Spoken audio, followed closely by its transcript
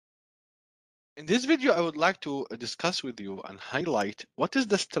In this video, I would like to discuss with you and highlight what is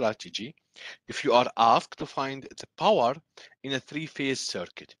the strategy if you are asked to find the power in a three-phase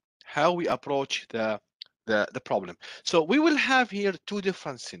circuit, how we approach the problem. So we will have here two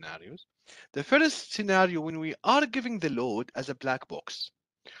different scenarios. The first scenario, when we are giving the load as a black box,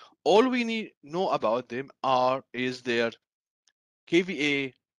 all we need know about them is their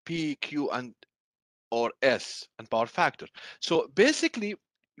kVA, P, Q, and or S and power factor. So basically,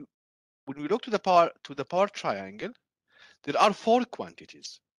 when we look to the power triangle, there are four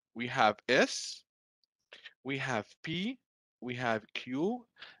quantities. We have S, we have P, we have Q,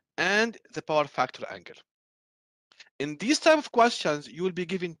 and the power factor angle. In these type of questions, you will be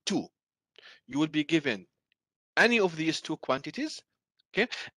given two. You will be given any of these two quantities, okay?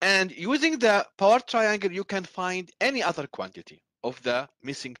 And using the power triangle, you can find any other quantity of the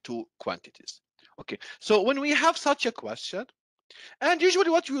missing two quantities. Okay, so when we have such a question, and usually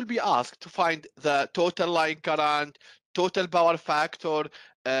what you will be asked to find the total line current, total power factor,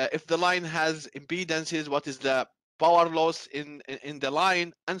 if the line has impedances, what is the power loss in the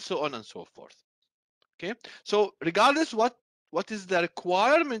line, and so on and so forth. Okay, so regardless what is the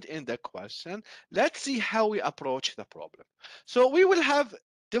requirement in the question, let's see how we approach the problem. So we will have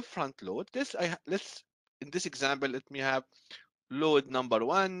different load. Let's in this example, let me have load number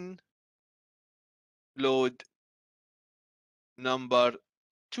one, load number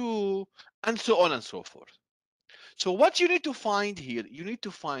two, and so on and so forth. So what you need to find here, you need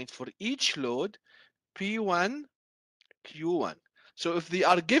to find for each load P1, Q1. So if they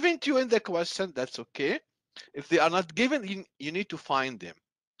are given to you in the question, that's okay. If they are not given, you need to find them.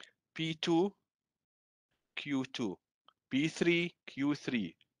 P2, Q2, P3,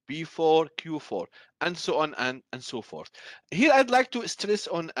 Q3, P4, Q4, and so on and so forth. Here I'd like to stress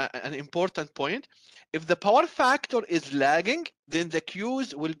on an important point. If the power factor is lagging, then the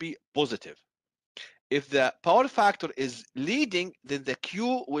Q's will be positive. If the power factor is leading, then the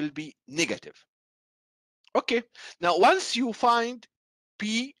Q will be negative. Okay, now once you find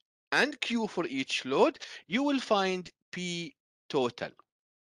P and Q for each load, you will find P total,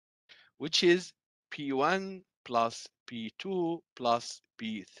 which is P1 plus P2 plus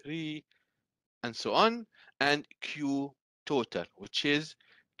P3 and so on, and Q total, which is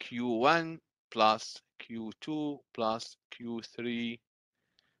Q1 plus Q2 plus Q3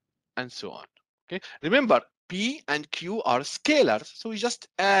 and so on. Okay, remember P and Q are scalars, so we just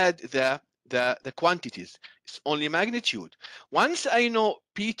add the quantities. It's only magnitude. Once I know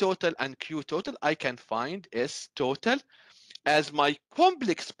P total and Q total, I can find S total as my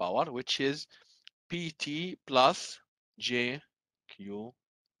complex power, which is PT plus JQT.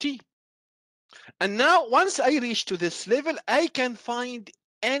 And now once I reach to this level, I can find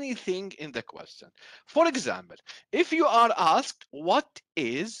anything in the question. For example, if you are asked what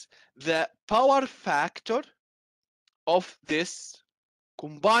is the power factor of this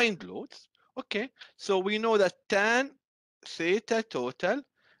combined loads, okay, so we know that tan theta total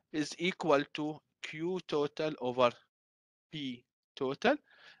is equal to Q total over P total,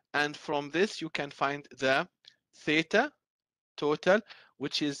 and from this you can find the theta total,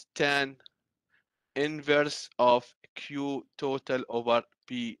 which is tan inverse of Q total over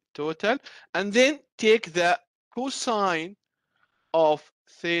P total, and then take the cosine of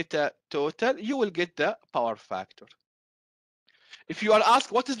theta total, you will get the power factor. If you are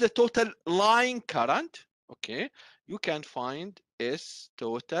asked what is the total line current, okay, you can find S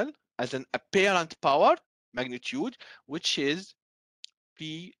total as an apparent power magnitude, which is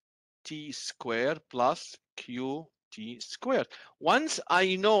PT square plus QT square. Once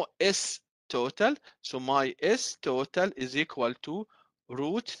I know S total, so my S total is equal to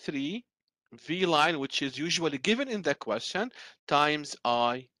root 3 V line, which is usually given in the question, times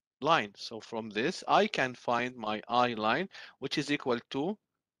I line. So from this, I can find my I line, which is equal to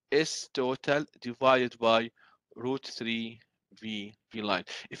S total divided by root 3 V line.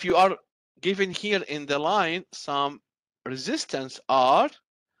 If you are given here in the line some resistance R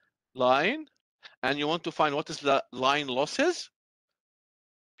line, and you want to find what is the line losses,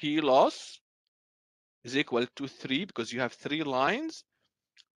 P loss is equal to 3 because you have 3 lines,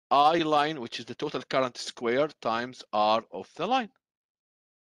 I line, which is the total current square, times R of the line.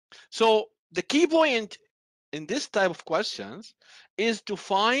 So the key point in this type of questions is to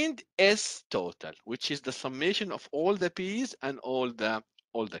find S total, which is the summation of all the P's and all the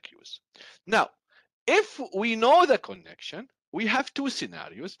Q's. Now, if we know the connection, we have two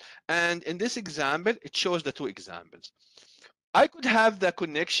scenarios, and in this example, it shows the two examples. I could have the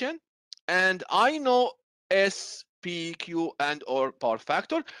connection, and I know S, P, Q, and or power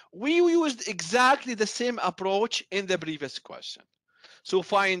factor. We used exactly the same approach in the previous question. So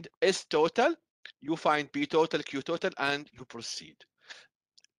find S total, You find P total, Q total, and you proceed.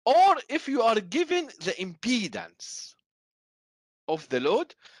 Or if you are given the impedance of the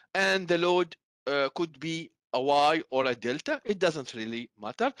load, and the load could be a Y or a delta, it doesn't really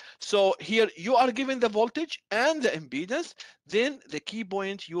matter. So here you are given the voltage and the impedance, then the key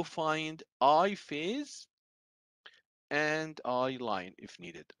point you find I phase and I line if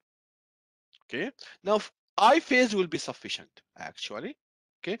needed. Okay, now I phase will be sufficient actually.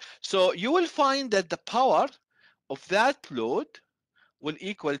 Okay, so you will find that the power of that load will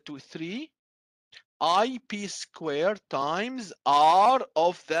equal to 3 IP squared times R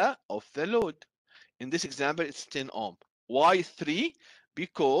of the load. In this example, it's 10 ohm. Why 3?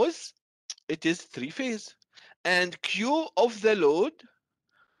 Because it is three phase. And Q of the load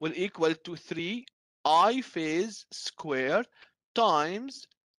will equal to 3 I phase squared times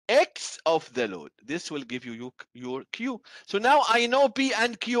X of the load. This will give you your Q. So now I know P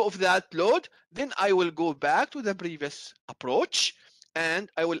and Q of that load. Then I will go back to the previous approach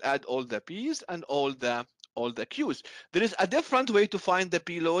and I will add all the P's and all the Q's. There is a different way to find the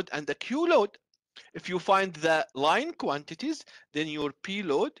P load and the Q load. If you find the line quantities, then your P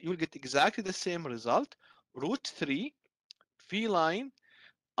load, you will get exactly the same result. Root 3 V line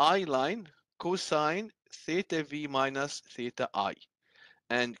I line cosine theta V minus theta I.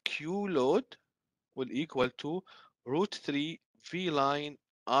 And Q load will equal to root 3 V line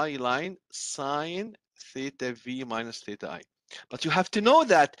I line sine theta V minus theta I. But you have to know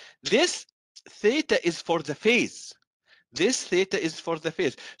that this theta is for the phase. This theta is for the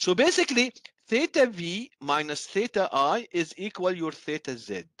phase. So basically, theta V minus theta I is equal your theta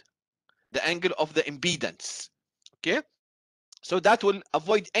Z, the angle of the impedance. Okay? So that will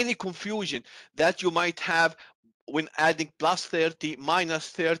avoid any confusion that you might have when adding plus 30, minus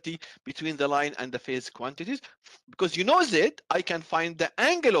 30 between the line and the phase quantities. Because you know Z, I can find the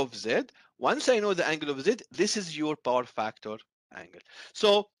angle of Z. Once I know the angle of Z, this is your power factor angle.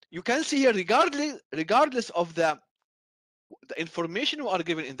 So you can see here, regardless of the information you are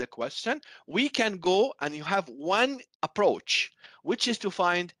given in the question, we can go and you have one approach, which is to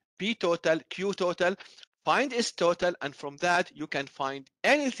find P total, Q total, find S total, and from that you can find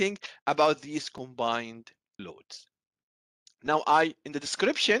anything about these combined loads. Now, in the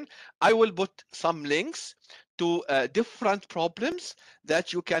description, I will put some links to different problems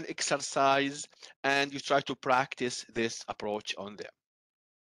that you can exercise and you try to practice this approach on them.